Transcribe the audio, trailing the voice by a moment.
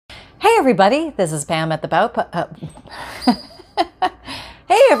Hey everybody, this is Pam at the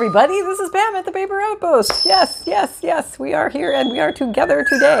Hey everybody, this is Pam at the Paper Outpost. Yes, we are here and we are together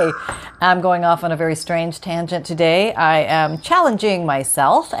today. I'm going off on a very strange tangent today. I am challenging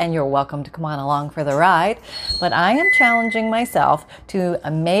myself, and you're welcome to come on along for the ride, but I am challenging myself to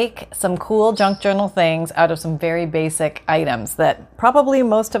make some cool junk journal things out of some very basic items that probably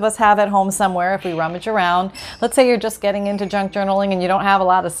most of us have at home somewhere if we rummage around. Let's say you're just getting into junk journaling and you don't have a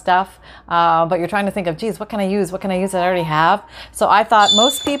lot of stuff, but you're trying to think of, geez, what can I use? What can I use that I already have? So I thought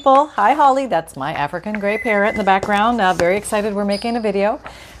most people, hi Holly, that's my African gray parrot in the background, very excited we're making a video,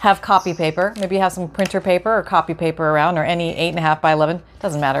 have copy paper. Maybe you have some printer paper or copy paper around, or any 8.5 by 11,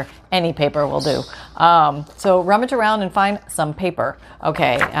 doesn't matter, any paper will do. So rummage around and find some paper.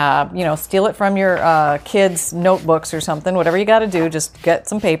 Okay, steal it from your kids' notebooks or something, whatever you got to do, just get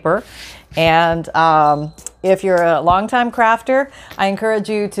some paper. And if you're a longtime crafter, I encourage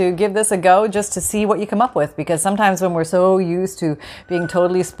you to give this a go just to see what you come up with, because sometimes when we're so used to being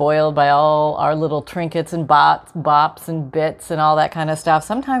totally spoiled by all our little trinkets and bops and bits and all that kind of stuff,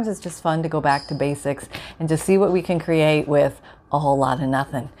 sometimes it's just fun to go back to basics and just see what we can create with a whole lot of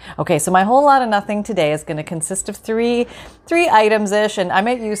nothing. Okay, so my whole lot of nothing today is going to consist of three items-ish, and I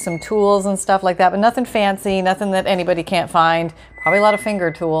might use some tools and stuff like that, but nothing fancy, nothing that anybody can't find. Probably a lot of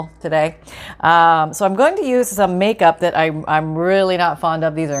finger tool today. So I'm going to use some makeup that I'm really not fond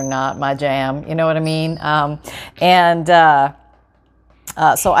of. These are not my jam, you know what I mean?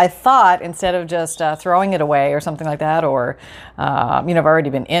 So I thought, instead of just throwing it away or something like that, or, I've already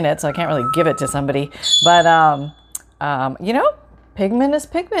been in it, so I can't really give it to somebody, but, pigment is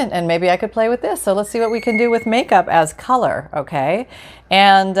pigment, and maybe I could play with this. So let's see what we can do with makeup as color, okay?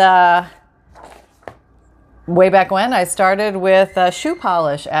 And way back when, I started with shoe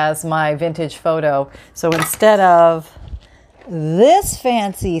polish as my vintage photo. So instead of this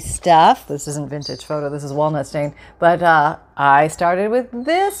fancy stuff, this isn't vintage photo, this is walnut stain, but I started with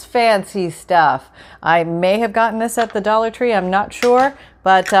this fancy stuff. I may have gotten this at the Dollar Tree, I'm not sure,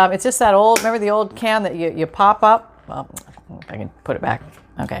 but it's just that old, remember the old can that you pop up? Well, if I can put it back.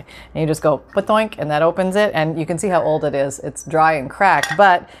 Okay. And you just go doink, and that opens it, and you can see how old it is. It's dry and cracked,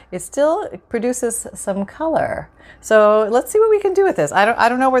 but it still produces some color. So let's see what we can do with this. I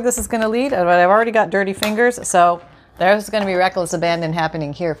don't know where this is going to lead, but I've already got dirty fingers, so there's going to be reckless abandon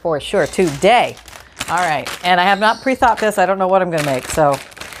happening here for sure today. All right. And I have not pre-thought this. I don't know what I'm going to make, so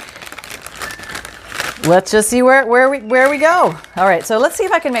let's just see where we go. All right. So let's see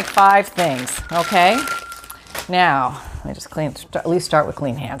if I can make 5 things. Okay. Now, let me just at least start with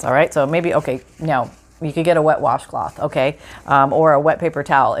clean hands, all right? So maybe, okay, now you could get a wet washcloth, okay? Or a wet paper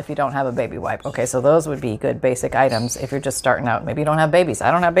towel if you don't have a baby wipe. Okay, so those would be good basic items if you're just starting out. Maybe you don't have babies.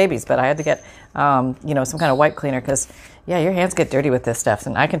 I don't have babies, but I had to get, some kind of wipe cleaner because, yeah, your hands get dirty with this stuff.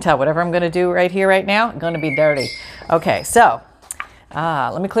 And I can tell whatever I'm going to do right here, right now, going to be dirty. Okay, so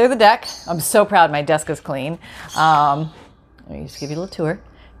let me clear the deck. I'm so proud my desk is clean. Let me just give you a little tour.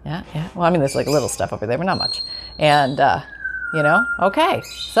 Yeah. Well, I mean, there's like little stuff over there, but not much. And, okay.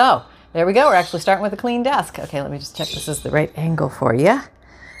 So there we go. We're actually starting with a clean desk. Okay, let me just check this is the right angle for you.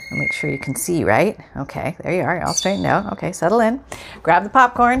 I'll make sure you can see, right? Okay, there you are. All straightened out. Okay, settle in. Grab the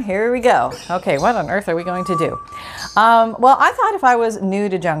popcorn. Here we go. Okay, what on earth are we going to do? Well, I thought if I was new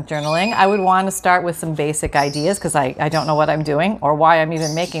to junk journaling, I would want to start with some basic ideas because I don't know what I'm doing or why I'm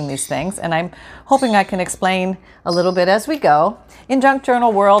even making these things. And I'm hoping I can explain a little bit as we go. In junk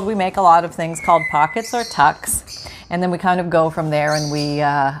journal world, we make a lot of things called pockets or tucks. And then we kind of go from there, and we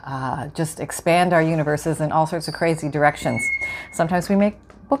just expand our universes in all sorts of crazy directions. Sometimes we make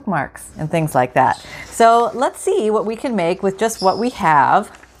bookmarks and things like that. So let's see what we can make with just what we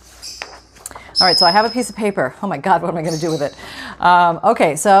have. All right, so I have a piece of paper. Oh my God, what am I going to do with it?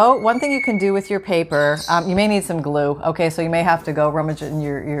 Okay, so one thing you can do with your paper, you may need some glue. Okay, so you may have to go rummage in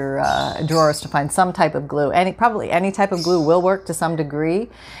your drawers to find some type of glue. Probably any type of glue will work to some degree.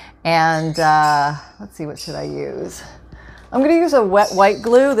 And let's see, what should I use? I'm going to use a wet white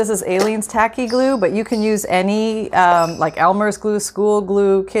glue. This is Aleene's Tacky Glue, but you can use any, like Elmer's glue, school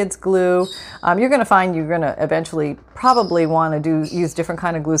glue, kids glue. You're going to find you're going to eventually probably want to use different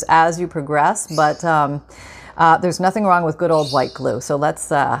kind of glues as you progress, but there's nothing wrong with good old white glue. So let's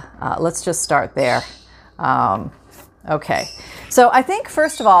just start there. Okay. So I think,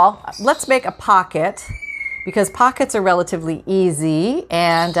 first of all, let's make a pocket. because pockets are relatively easy,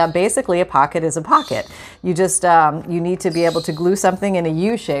 and basically a pocket is a pocket. You just, you need to be able to glue something in a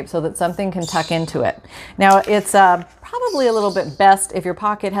U shape so that something can tuck into it. Now it's probably a little bit best if your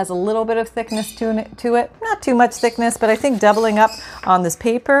pocket has a little bit of thickness to it, not too much thickness, but I think doubling up on this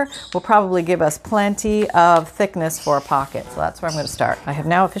paper will probably give us plenty of thickness for a pocket. So that's where I'm going to start. I have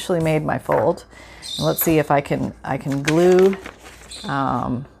now officially made my fold. And let's see if I can glue.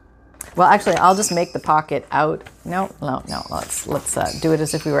 Well, actually, I'll just make the pocket out. No. Let's do it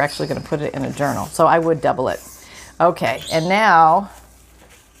as if we were actually going to put it in a journal. So I would double it. Okay, and now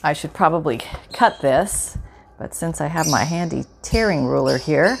I should probably cut this. But since I have my handy tearing ruler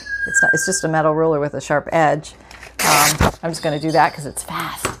here, it's just a metal ruler with a sharp edge. I'm just going to do that because it's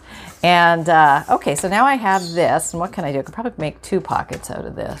fast. And okay, so now I have this. And what can I do? I could probably make 2 pockets out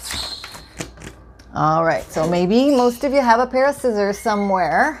of this. All right, so maybe most of you have a pair of scissors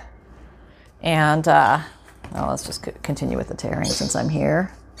somewhere. And well, let's just continue with the tearing since I'm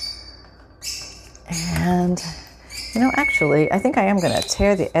here. And, you know, actually, I think I am going to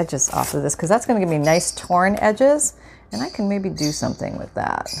tear the edges off of this because that's going to give me nice torn edges. And I can maybe do something with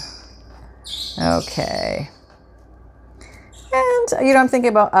that. Okay. And, you know, I'm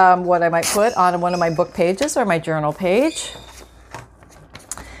thinking about what I might put on one of my book pages or my journal page.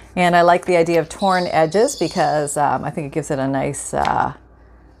 And I like the idea of torn edges because I think it gives it a nice, not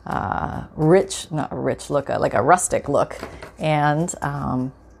a rich look, like a rustic look. And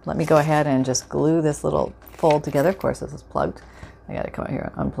let me go ahead and just glue this little fold together. Of course, this is plugged. I got to come out here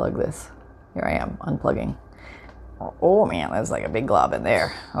and unplug this. Here I am, unplugging. Oh man, there's like a big glob in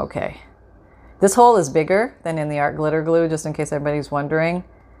there. Okay. This hole is bigger than in the art glitter glue, just in case everybody's wondering.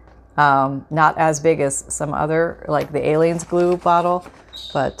 Not as big as some other, like the Aliens glue bottle,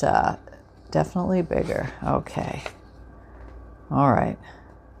 but definitely bigger. Okay. All right,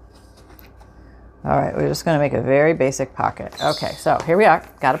 we're just going to make a very basic pocket. Okay, so here we are.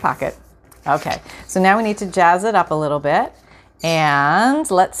 Got a pocket. Okay, so now we need to jazz it up a little bit. And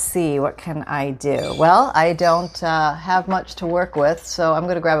let's see, what can I do? Well, I don't have much to work with, so I'm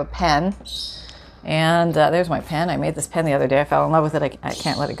going to grab a pen. And there's my pen. I made this pen the other day. I fell in love with it. I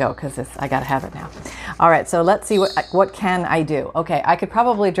can't let it go because I got to have it now. All right, so let's see what can I do. Okay, I could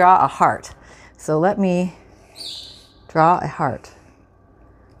probably draw a heart. So let me draw a heart.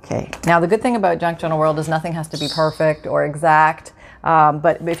 Okay, now the good thing about Junk Journal World is nothing has to be perfect or exact.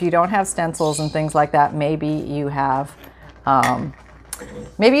 But if you don't have stencils and things like that, maybe you have a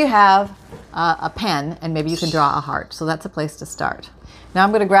pen and maybe you can draw a heart. So that's a place to start. Now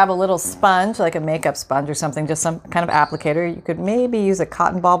I'm going to grab a little sponge, like a makeup sponge or something, just some kind of applicator. You could maybe use a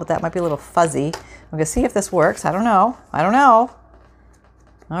cotton ball, but that might be a little fuzzy. I'm going to see if this works. I don't know.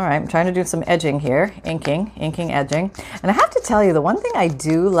 All right, I'm trying to do some edging here, inking, edging. And I have to tell you, the one thing I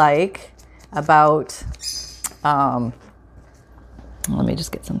do like about, let me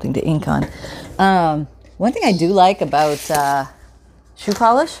just get something to ink on. One thing I do like about shoe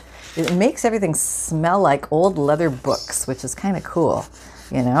polish, it makes everything smell like old leather books, which is kind of cool,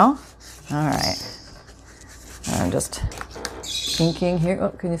 you know? All right. I'm just inking here. Oh,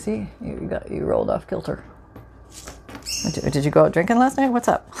 can you see? You rolled off kilter. Did you go out drinking last night? What's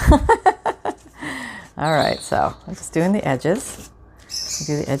up? All right, so I'm just doing the edges.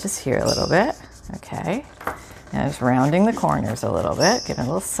 Do the edges here a little bit. Okay. And just rounding the corners a little bit, getting a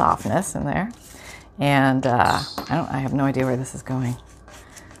little softness in there. And I have no idea where this is going.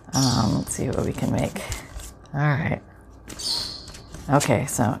 Let's see what we can make. All right. Okay,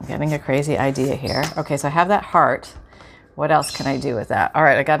 so I'm getting a crazy idea here. Okay, so I have that heart. What else can I do with that? All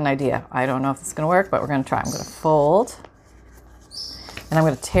right, I got an idea. I don't know if this is going to work, but we're going to try. I'm going to fold. And I'm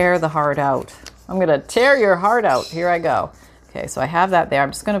going to tear the heart out. I'm going to tear your heart out. Here I go. Okay, so I have that there.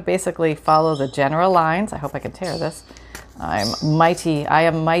 I'm just going to basically follow the general lines. I hope I can tear this. I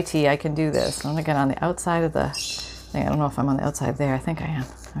am mighty. I can do this. I'm going to get on the outside of the thing. I don't know if I'm on the outside there. I think I am.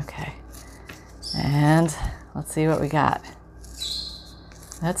 Okay. And let's see what we got.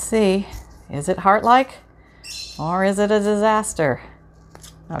 Let's see. Is it heart-like? Or is it a disaster?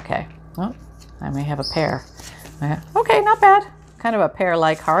 Okay. Oh, I may have a pear. Okay, not bad. Kind of a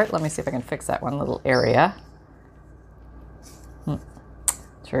pear-like heart. Let me see if I can fix that one little area.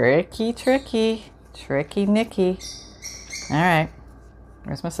 Tricky, Nicky. All right.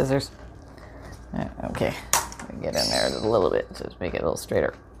 Where's my scissors? Okay. Get in there a little bit. Just make it a little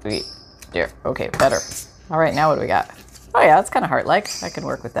straighter. There. Okay, better. All right, now what do we got? Oh yeah, that's kind of heart-like. I can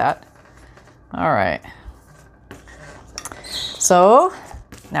work with that. All right. So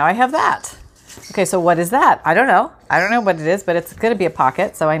now I have that. Okay, so what is that? I don't know. I don't know what it is, but it's going to be a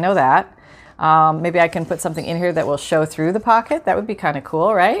pocket, so I know that. Maybe I can put something in here that will show through the pocket. That would be kind of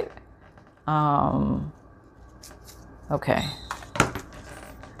cool, right? Okay.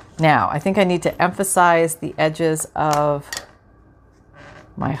 Now, I think I need to emphasize the edges of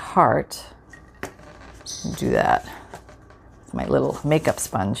my heart. Do that with my little makeup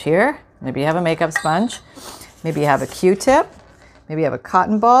sponge here. Maybe you have a makeup sponge. Maybe you have a Q-tip. Maybe you have a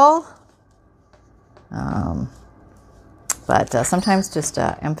cotton ball. But sometimes just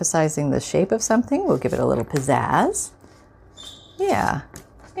emphasizing the shape of something will give it a little pizzazz. Yeah,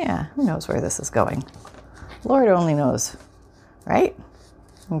 who knows where this is going? Lord only knows, right?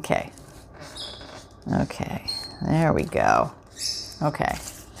 Okay, there we go. Okay,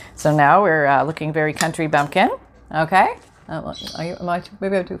 so now we're looking very country bumpkin, okay?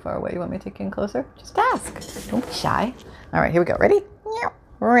 Maybe I'm too far away. You want me to take you in closer? Just ask. Don't be shy. All right, here we go. Ready?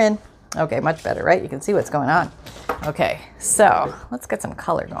 We're in. Okay, much better, right? You can see what's going on. Okay, so let's get some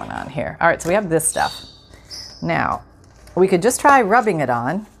color going on here. All right, so we have this stuff. Now, we could just try rubbing it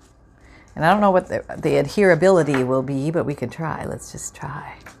on. And I don't know what the adherability will be, but we can try. Let's just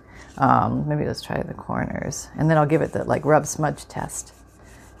try. Maybe let's try the corners. And then I'll give it the rub smudge test.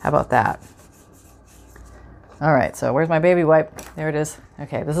 How about that? All right, so where's my baby wipe? There it is.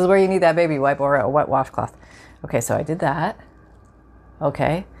 Okay, this is where you need that baby wipe or a wet washcloth. Okay, so I did that.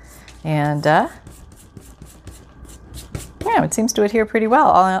 Okay, and yeah, it seems to adhere pretty well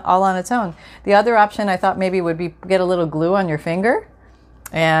all on its own. The other option I thought maybe would be get a little glue on your finger.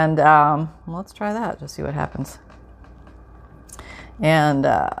 And let's try that, just see what happens. And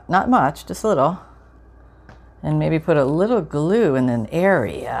not much, just a little. And maybe put a little glue in an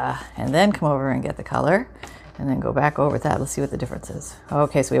area and then come over and get the color and then go back over that. Let's see what the difference is.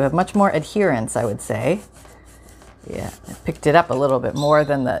 Okay, so we have much more adherence, I would say. Yeah, I picked it up a little bit more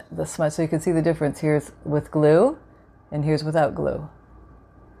than the smudge. So you can see the difference. Here's with glue and here's without glue.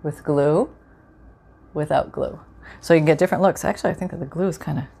 With glue, without glue. So you can get different looks. Actually, I think that the glue is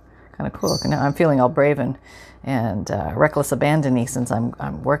kind of cool. Now I'm feeling all brave and reckless abandon-y since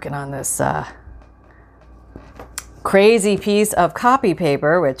I'm working on this crazy piece of copy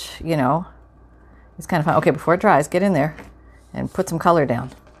paper, which, you know, is kind of fun. Okay, before it dries, get in there and put some color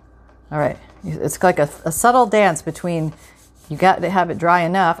down. All right. It's like a subtle dance between you got to have it dry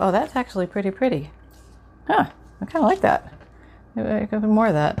enough. Oh, that's actually pretty pretty. Huh. I kind of like that. Maybe I could put more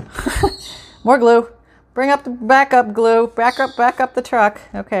of that. More glue. Bring up the backup glue. Back up the truck.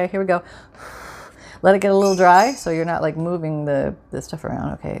 Okay, here we go. Let it get a little dry so you're not like moving the stuff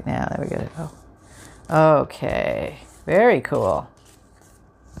around. Okay, now there we go. Oh. Okay, very cool.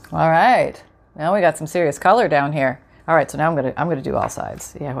 All right, now we got some serious color down here. All right, so now I'm gonna do all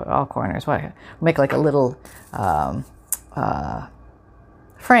sides. Yeah, all corners. What? Make like a little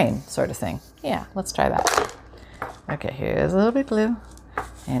frame sort of thing. Yeah, let's try that. Okay, here's a little bit of glue.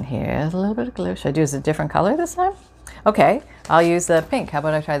 And here's a little bit of glue. Should I do a different color this time? Okay, I'll use the pink. How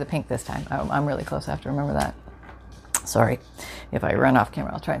about I try the pink this time? I'm really close. I have to remember that. Sorry. If I run off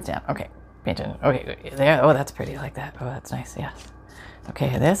camera, I'll try and stand. Okay, painting. Okay, there. Oh, that's pretty like that. Oh, that's nice. Yeah. Okay,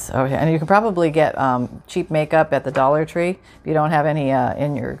 this. Oh, yeah. And you can probably get cheap makeup at the Dollar Tree if you don't have any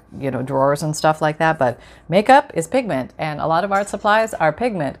in your drawers and stuff like that. But makeup is pigment, and a lot of art supplies are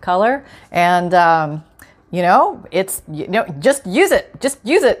pigment color. And just use it. Just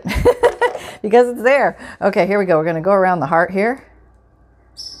use it because it's there. Okay, here we go. We're going to go around the heart here.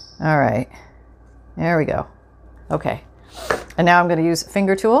 All right. There we go. Okay. And now I'm going to use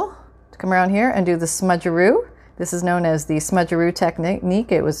finger tool to come around here and do the smudgeroo. This is known as the smudgeroo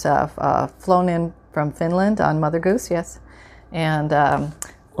technique. It was flown in from Finland on Mother Goose, yes. And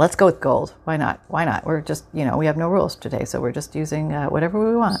let's go with gold. Why not? Why not? We're just, we have no rules today, so we're just using whatever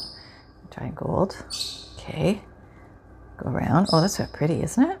we want. Try gold. Okay, go around. Oh, that's so pretty,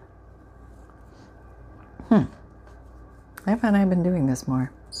 isn't it? Why haven't I been doing this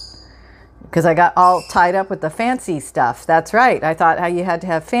more? Because I got all tied up with the fancy stuff. That's right. I thought how you had to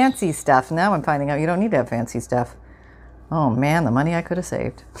have fancy stuff. Now I'm finding out you don't need to have fancy stuff. Oh man, the money I could have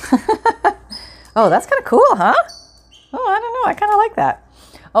saved. Oh, that's kind of cool, huh? Oh, I don't know. I kind of like that.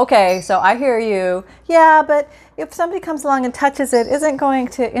 Okay, so I hear you. Yeah, but if somebody comes along and touches it, isn't going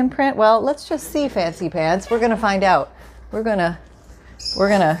to imprint? Well, let's just see, fancy pants. We're gonna find out. We're gonna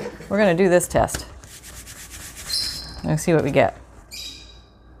do this test. Let's see what we get.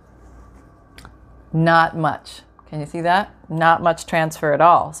 Not much. Can you see that? Not much transfer at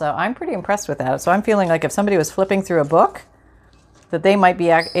all. So I'm pretty impressed with that. So I'm feeling like if somebody was flipping through a book, that they might be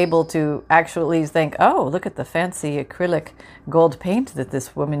able to actually think, oh, look at the fancy acrylic gold paint that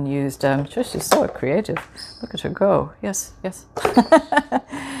this woman used. She's so creative. Look at her go. Yes, yes.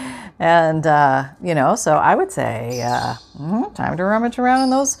 And, so I would say, time to rummage around in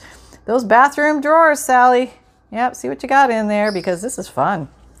those bathroom drawers, Sally. Yep, see what you got in there because this is fun.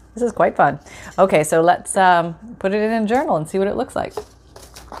 This is quite fun. Okay, so let's put it in a journal and see what it looks like.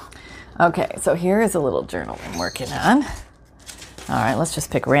 Okay, so here is a little journal I'm working on. All right, let's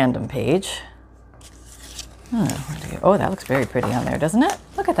just pick random page. Oh, that looks very pretty on there, doesn't it?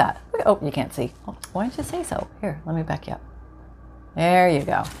 Look at that. Oh, you can't see. Oh, why didn't you say so? Here, let me back you up. There you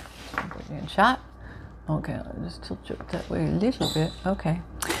go. Put you in shot. Okay, I'll just tilt you that way a little bit. Okay.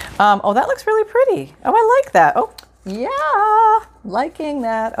 Oh, that looks really pretty. Oh, I like that. Oh, yeah, liking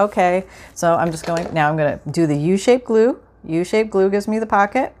that. Okay, so I'm going to do the U-shaped glue. U-shaped glue gives me the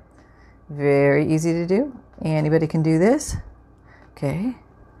pocket. Very easy to do. Anybody can do this. Okay.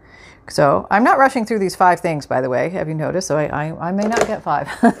 So I'm not rushing through these 5 things, by the way. Have you noticed? So I may not get 5.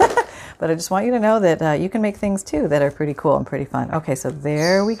 But I just want you to know that you can make things too that are pretty cool and pretty fun. Okay, so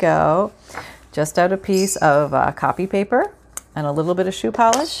there we go. Just out a piece of copy paper and a little bit of shoe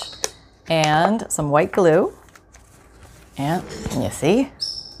polish and some white glue. And you see?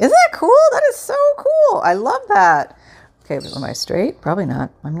 Isn't that cool? That is so cool. I love that. Okay, but am I straight? Probably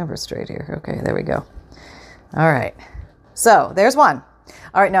not. I'm never straight here. Okay, there we go. All right. So there's one.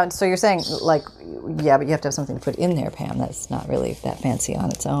 All right, now, so you're saying, like, yeah, but you have to have something to put in there, Pam. That's not really that fancy on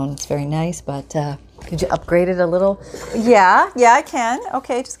its own. It's very nice, but could you upgrade it a little? Yeah, I can.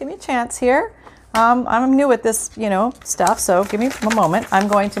 Okay, just give me a chance here. I'm new at this, stuff, so give me a moment. I'm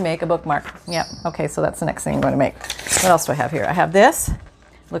going to make a bookmark. Yeah, okay, so that's the next thing I'm going to make. What else do I have here? I have this.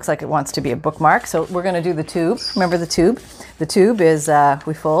 Looks like it wants to be a bookmark, so we're going to do the tube. Remember the tube? The tube is,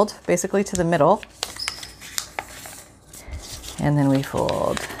 we fold basically to the middle. And then we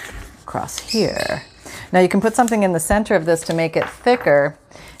fold across here. Now you can put something in the center of this to make it thicker.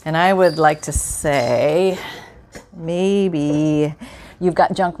 And I would like to say, maybe you've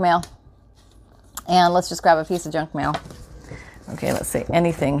got junk mail. And let's just grab a piece of junk mail. Okay, let's see,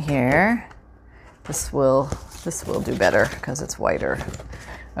 anything here. This will do better because it's whiter.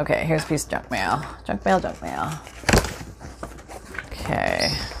 Okay, here's a piece of junk mail. Junk mail, junk mail.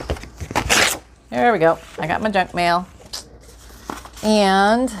 Okay. There we go. I got my junk mail.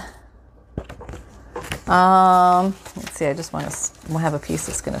 And let's see, I just want to have a piece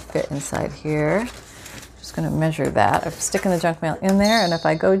that's going to fit inside here. Just going to measure that. I'm sticking the junk mail in there, and if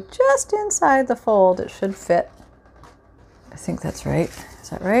I go just inside the fold, it should fit. I think that's right.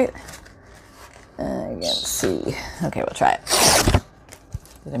 Is that right? Again, see. Okay, we'll try it.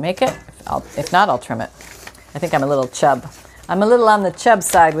 Did I make it? If not, I'll trim it. I think I'm a little chub. I'm a little on the chub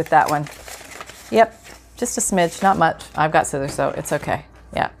side with that one. Yep. Just a smidge, not much. I've got scissors, so it's okay.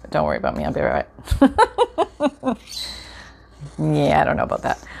 Yeah, don't worry about me. I'll be all right. Yeah, I don't know about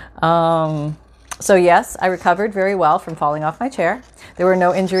that. So yes, I recovered very well from falling off my chair. There were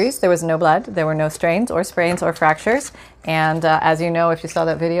no injuries. There was no blood. There were no strains or sprains or fractures. And as you know, if you saw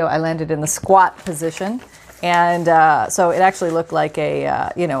that video, I landed in the squat position. And so it actually looked like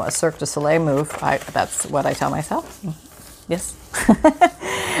a Cirque du Soleil move. That's what I tell myself. Yes.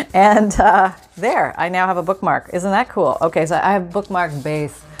 And there, I now have a bookmark. Isn't that cool? Okay, so I have bookmark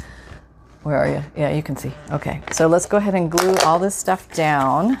base. Where are you? Yeah, you can see. Okay, so let's go ahead and glue all this stuff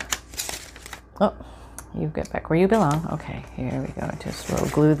down. Oh, you get back where you belong. Okay, here we go. Just we'll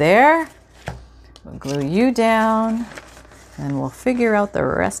glue there. We'll glue you down. And we'll figure out the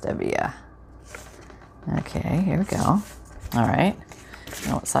rest of you. Okay, here we go. All right.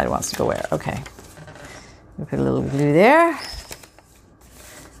 Now what side wants to go where? Okay. We put a little glue there.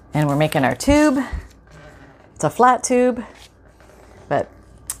 And we're making our tube. It's a flat tube, but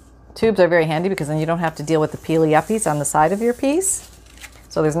tubes are very handy because then you don't have to deal with the peely uppies on the side of your piece.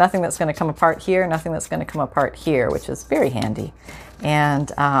 So there's nothing that's going to come apart here, nothing that's going to come apart here, which is very handy. And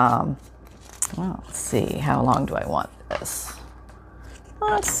well, let's see, how long do I want this?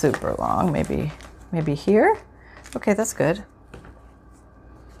 Not super long, maybe here. Okay, that's good.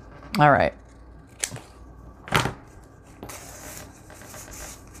 All right.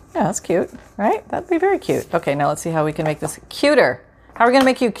 Yeah, that's cute, right? That'd be very cute. Okay, now let's see how we can make this cuter. How are we going to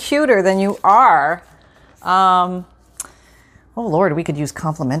make you cuter than you are? Oh Lord, we could use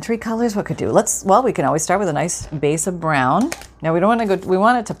complementary colors. What could do? Well, we can always start with a nice base of brown. Now we don't want to go. We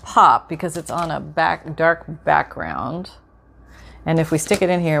want it to pop because it's on a dark background. And if we stick it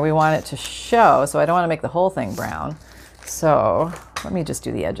in here, we want it to show. So I don't want to make the whole thing brown. So let me just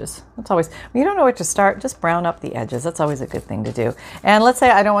do the edges. That's always, when you don't know where to start, just brown up the edges. That's always a good thing to do. And let's say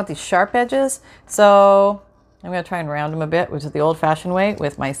I don't want these sharp edges. So I'm going to try and round them a bit, which is the old-fashioned way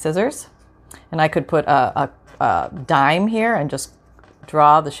with my scissors. And I could put a dime here and just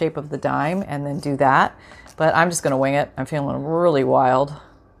draw the shape of the dime and then do that. But I'm just going to wing it. I'm feeling really wild.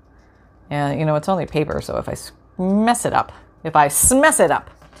 And, it's only paper, so if I mess it up,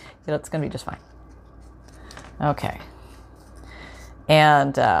 it's going to be just fine. Okay.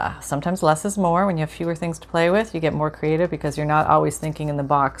 And sometimes less is more. When you have fewer things to play with, you get more creative because you're not always thinking in the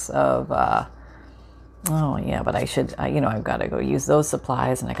box of, oh yeah, but I should, I've got to go use those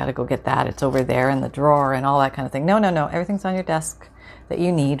supplies and I got to go get that. It's over there in the drawer and all that kind of thing. No. Everything's on your desk that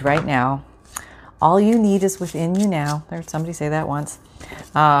you need right now. All you need is within you now. I heard somebody say that once.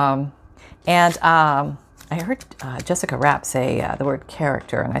 I heard Jessica Rapp say the word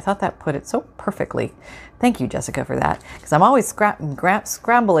character, and I thought that put it so perfectly. Thank you, Jessica, for that. Because I'm always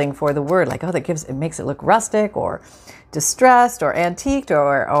scrambling for the word, like, it makes it look rustic or distressed or antiqued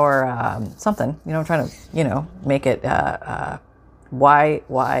or something. I'm trying to, make it why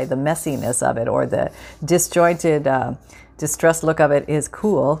the messiness of it or the disjointed, distressed look of it is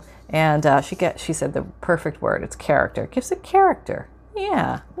cool. And she said the perfect word. It's character. It gives it character.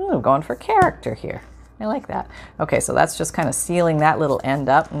 Yeah, I'm going for character here. I like that. Okay, so that's just kind of sealing that little end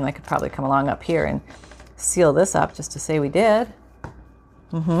up. And I could probably come along up here and seal this up just to say we did.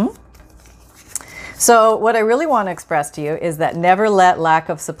 So what I really want to express to you is that never let lack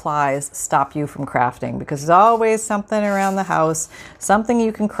of supplies stop you from crafting, because there's always something around the house, something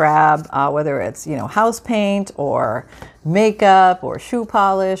you can grab, whether it's, house paint or makeup or shoe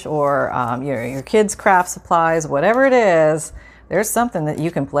polish or your kids' craft supplies, whatever it is. There's something that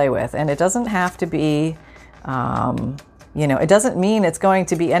you can play with, and it doesn't have to be, it doesn't mean it's going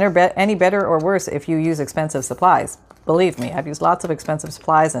to be any better or worse if you use expensive supplies. Believe me, I've used lots of expensive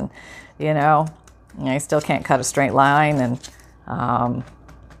supplies, and, I still can't cut a straight line, and,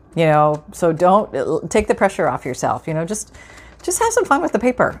 so don't take the pressure off yourself, just have some fun with the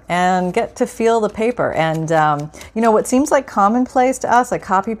paper and get to feel the paper. And, what seems like commonplace to us, like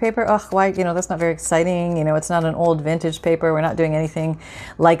copy paper, why, that's not very exciting. It's not an old vintage paper. We're not doing anything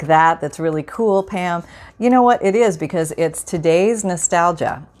like that. That's really cool, Pam. You know what? It is, because it's today's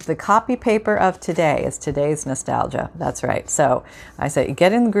nostalgia. The copy paper of today is today's nostalgia. That's right. So I say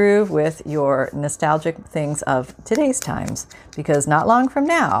get in the groove with your nostalgic things of today's times, because not long from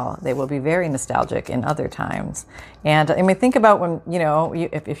now, they will be very nostalgic in other times. And think about when,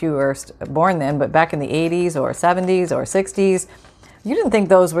 if you were born then, but back in the 80s or 70s or 60s, you didn't think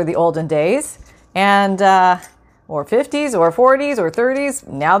those were the olden days. And, or 50s or 40s or 30s.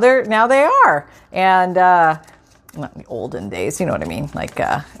 Now they are. And, not the olden days, you know what I mean? Like,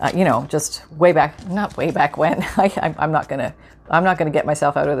 just way back, not way back when. I'm not gonna get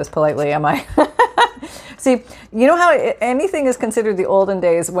myself out of this politely, am I? See, you know how anything is considered the olden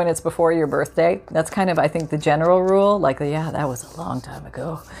days when it's before your birthday? That's kind of, I think, the general rule. Like, yeah, that was a long time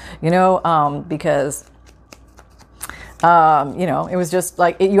ago, because, it was just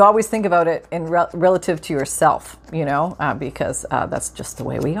like, you always think about it in relative to yourself, because that's just the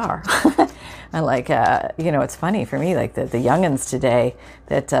way we are. And like, it's funny for me, like the youngins today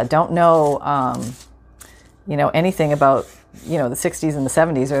that don't know, anything about, the 60s and the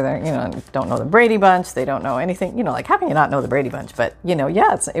 70s, or don't know the Brady Bunch. They don't know anything, like, how can you not know the Brady Bunch? But,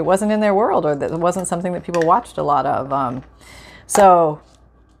 it wasn't in their world, or that it wasn't something that people watched a lot of. So,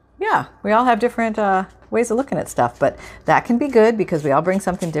 yeah, we all have different ways of looking at stuff, but that can be good because we all bring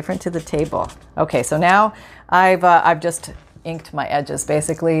something different to the table. Okay, so now I've just inked my edges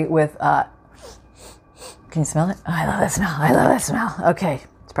basically with, can you smell it? Oh, I love that smell. Okay,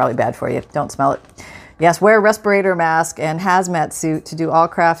 it's probably bad for you. Don't smell it. Yes, wear a respirator mask and hazmat suit to do all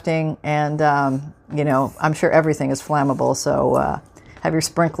crafting, and I'm sure everything is flammable, so have your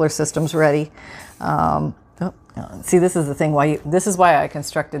sprinkler systems ready. See, this is the thing. This is why I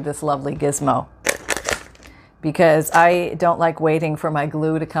constructed this lovely gizmo, because I don't like waiting for my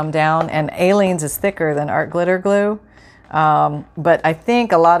glue to come down, and Aleene's is thicker than art glitter glue. But I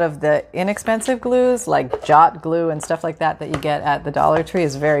think a lot of the inexpensive glues, like Jot glue and stuff like that you get at the Dollar Tree,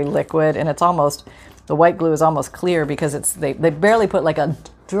 is very liquid, and the white glue is almost clear because they barely put like a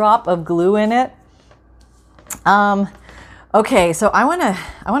drop of glue in it. Okay, so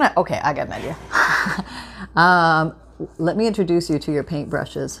okay, I got an idea. Let me introduce you to your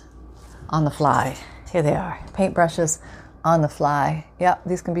paintbrushes on the fly. Here they are, paintbrushes on the fly. Yeah,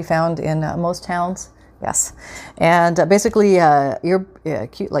 these can be found in most towns. Yes, and basically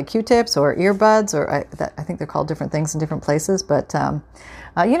like Q-tips or earbuds, or I think they're called different things in different places, but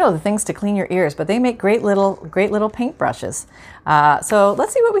the things to clean your ears. But they make great little paintbrushes. So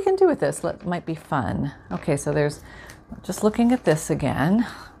let's see what we can do with this. It might be fun. Okay, so there's, just looking at this again,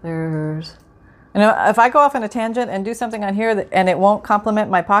 there's, if I go off on a tangent and do something on here and it won't complement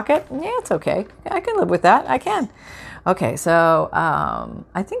my pocket, yeah, it's okay. I can live with that. I can. Okay, so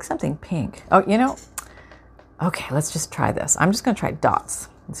I think something pink. Oh, okay, let's just try this. I'm just going to try dots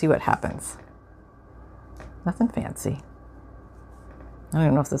and see what happens. Nothing fancy. I don't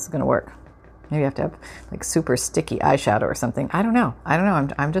even know if this is going to work. Maybe you have to have like super sticky eyeshadow or something. I don't know.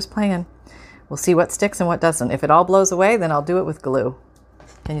 I'm just playing. We'll see what sticks and what doesn't. If it all blows away, then I'll do it with glue.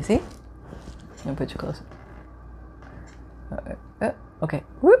 Can you see? I'm gonna put you close. Okay.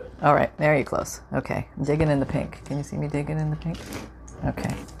 Whoop. All right. There you close. Okay. I'm digging in the pink. Can you see me digging in the pink?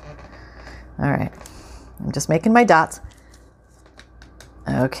 Okay. All right. I'm just making my dots.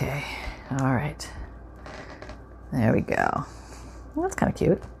 Okay. All right. There we go. Well, that's kind of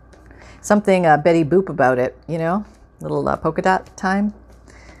cute. Something Betty Boop about it, you know? Little polka dot time.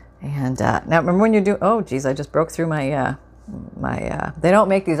 And now remember when you're doing... Oh, geez, I just broke through my... they don't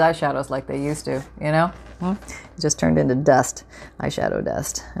make these eyeshadows like they used to, you know? It just turned into dust, eyeshadow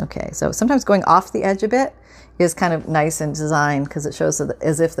dust. Okay, so sometimes going off the edge a bit is kind of nice in design because it shows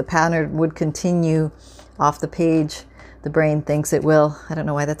as if the pattern would continue off the page. The brain thinks it will. I don't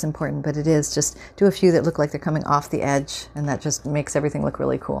know why that's important, but it is. Just do a few that look like they're coming off the edge, and that just makes everything look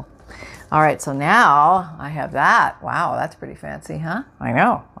really cool. All right, so now I have that. Wow, that's pretty fancy, huh? I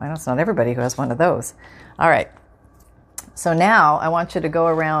know. It's not everybody who has one of those. All right. So now I want you to go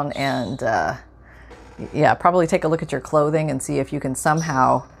around and, probably take a look at your clothing and see if you can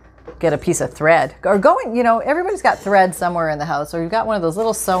somehow get a piece of thread. Or everybody's got thread somewhere in the house, or you've got one of those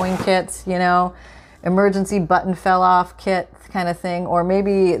little sewing kits, emergency button fell off kit kind of thing. Or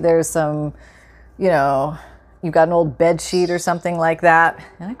maybe there's some, you've got an old bed sheet or something like that.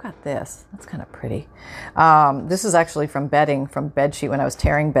 And I've got this. That's kind of pretty. This is actually from bed sheet when I was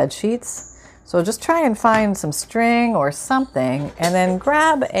tearing bed sheets. So just try and find some string or something, and then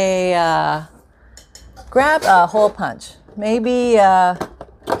grab a hole punch. Maybe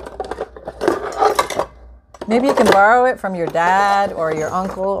you can borrow it from your dad or your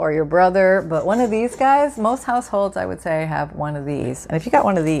uncle or your brother, but one of these guys, most households I would say have one of these. And if you got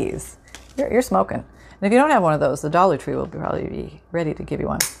one of these, you're smoking. And if you don't have one of those, the Dollar Tree will probably be ready to give you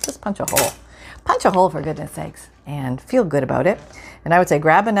one. Just punch a hole. Punch a hole, for goodness sakes, and feel good about it. And I would say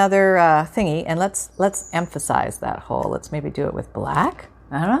grab another thingy, and let's emphasize that hole. Let's maybe do it with black.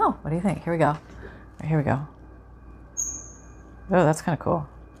 I don't know. What do you think? Here we go. Here we go. Oh, that's kind of cool.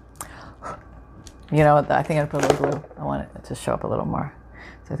 You know what? I think I'd put a little glue. I want it to show up a little more.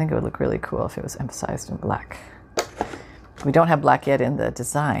 So I think it would look really cool if it was emphasized in black. We don't have black yet in the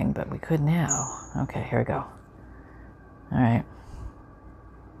design, but we could now. Okay, here we go. All right.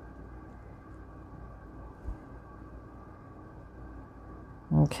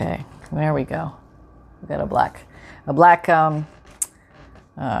 Okay, there we go. We got a black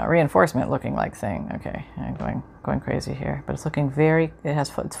reinforcement looking like thing. Okay, I'm going crazy here, but it's looking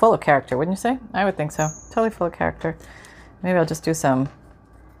it's full of character, wouldn't you say? I would think so. Totally full of character. Maybe I'll just do some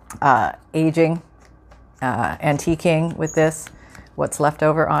aging, antiquing with this. What's left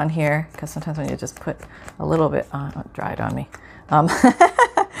over on here, because sometimes when you just put a little bit on, it dried on me.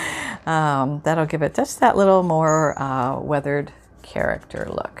 That'll give it just that little more weathered character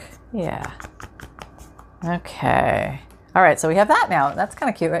look. Yeah. Okay. All right, so we have that now. That's kind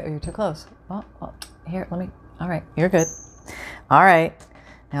of cute, right? You're too close. Well, here, let me. All right, you're good. All right.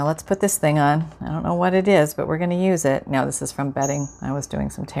 Now let's put this thing on. I don't know what it is, but we're going to use it. Now this is from bedding. I was doing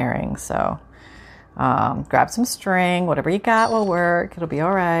some tearing, so grab some string. Whatever you got will work. It'll be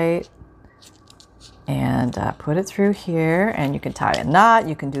all right. And put it through here, and you can tie a knot.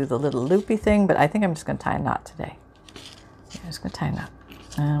 You can do the little loopy thing, but I think I'm just going to tie a knot today. I'm just going to tie a knot.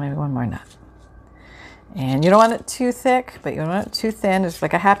 Maybe one more knot. And you don't want it too thick, but you don't want it too thin. It's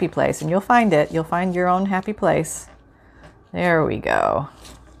like a happy place, and you'll find it. You'll find your own happy place. There we go.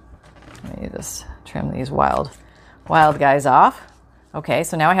 Let me just trim these wild guys off. Okay,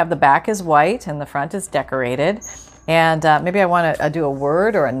 so now I have the back is white and the front is decorated. And maybe I want to do a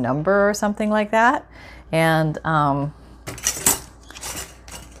word or a number or something like that. And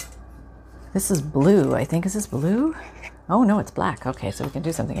this is blue, I think. Is this blue? Oh, no, it's black. Okay, so we can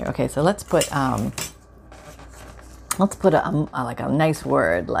do something here. Okay, so let's put a like a nice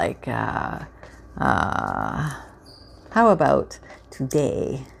word, like how about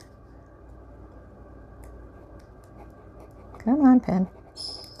today? Come on, pen.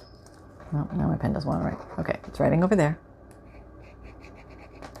 No, my pen doesn't want to write. Okay, it's writing over there.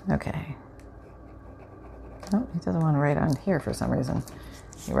 Okay. Oh, he doesn't want to write on here for some reason.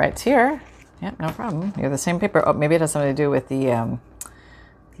 He writes here. Yep, no problem. You're the same paper. Oh, maybe it has something to do with the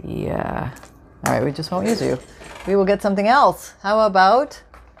all right, we just won't use you. We will get something else. How about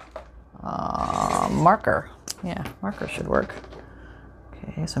marker? Yeah, marker should work.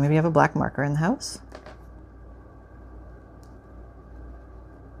 Okay, so maybe you have a black marker in the house.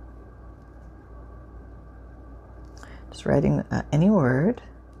 Just writing any word.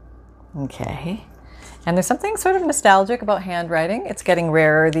 Okay. And there's something sort of nostalgic about handwriting. It's getting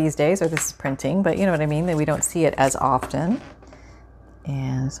rarer these days, or this is printing, but you know what I mean, that we don't see it as often.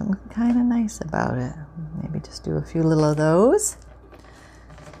 And something kind of nice about it. Maybe just do a few little of those.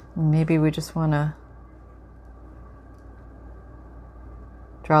 Maybe we just want to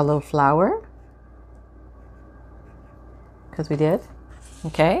draw a little flower, because we did.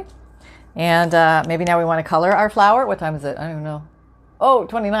 Okay. And maybe now we want to color our flower. What time is it? I don't even know. Oh,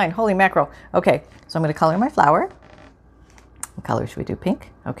 29. Holy mackerel. Okay, so I'm going to color my flower. What color should we do? Pink?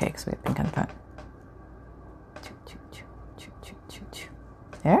 Okay, because we have pink on the front.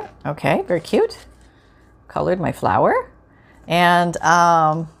 There. Okay, very cute. Colored my flower. And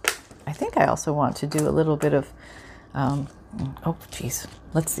I think I also want to do a little bit of... oh, geez.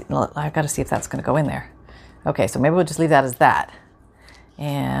 Let's see. I've got to see if that's going to go in there. Okay, so maybe we'll just leave that as that.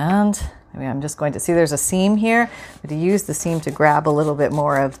 And... I'm just going to see there's a seam here. I'm going to use the seam to grab a little bit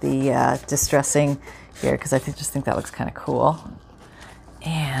more of the distressing here, because I just think that looks kind of cool.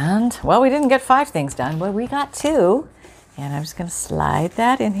 And, well, we didn't get 5 things done, but we got 2. And I'm just going to slide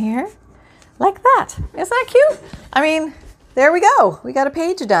that in here like that. Isn't that cute? I mean, there we go. We got a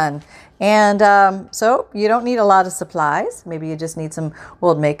page done. And so you don't need a lot of supplies. Maybe you just need some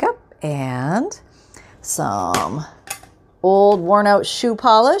old makeup and some old worn out shoe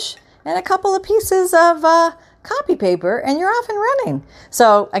polish and a couple of pieces of copy paper, and you're off and running.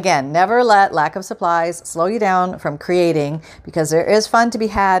 So again, never let lack of supplies slow you down from creating, because there is fun to be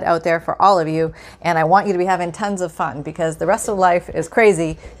had out there for all of you. And I want you to be having tons of fun, because the rest of life is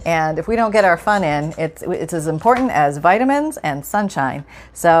crazy. And if we don't get our fun in, it's as important as vitamins and sunshine.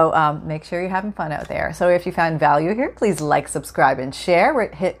 So make sure you're having fun out there. So if you found value here, please like, subscribe, and share.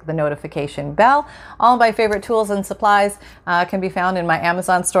 Hit the notification bell. All of my favorite tools and supplies can be found in my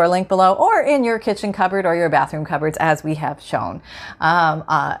Amazon store link below, or in your kitchen cupboard or your bathroom cupboards, as we have shown.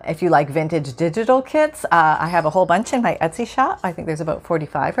 If you like vintage digital kits, I have a whole bunch in my Etsy shop. I think there's about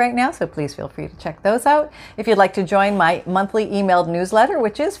 45 right now, so please feel free to check those out. If you'd like to join my monthly emailed newsletter,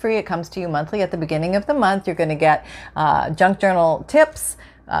 which is free, it comes to you monthly at the beginning of the month. You're going to get junk journal tips,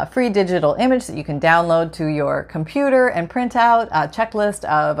 free digital image that you can download to your computer and print out, a checklist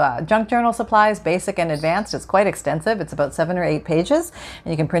of junk journal supplies, basic and advanced. It's quite extensive. It's about 7 or 8 pages,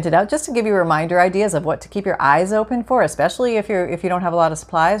 and you can print it out just to give you reminder ideas of what to keep your eyes open for, especially if you don't have a lot of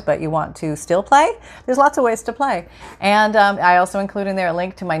supplies but you want to still play. There's lots of ways to play. And I also include in there a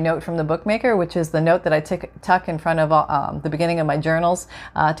link to my note from the bookmaker, which is the note that I tuck in front of the beginning of my journals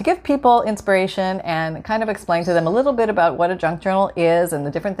to give people inspiration and kind of explain to them a little bit about what a junk journal is and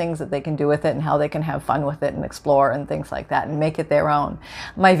the different things that they can do with it and how they can have fun with it and explore and things like that and make it their own.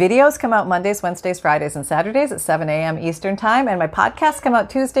 My videos come out Mondays, Wednesdays, Fridays, and Saturdays at 7 a.m. Eastern Time, and my podcasts come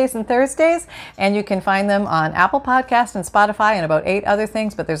out Tuesdays and Thursdays, and you can find them on Apple Podcasts and Spotify and about 8 other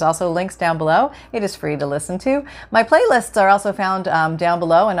things, but there's also links down below. It is free to listen to. My playlists are also found down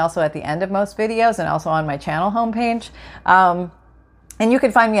below and also at the end of most videos, and also on my channel homepage. And you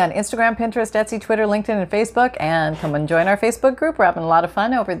can find me on Instagram, Pinterest, Etsy, Twitter, LinkedIn, and Facebook. And come and join our Facebook group. We're having a lot of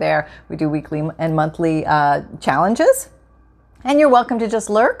fun over there. We do weekly and monthly challenges. And you're welcome to just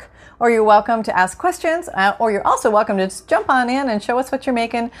lurk, or you're welcome to ask questions, or you're also welcome to just jump on in and show us what you're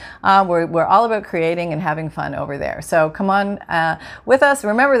making. We're all about creating and having fun over there. So come on with us.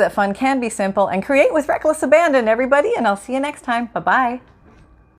 Remember that fun can be simple, and create with reckless abandon, everybody. And I'll see you next time. Bye-bye.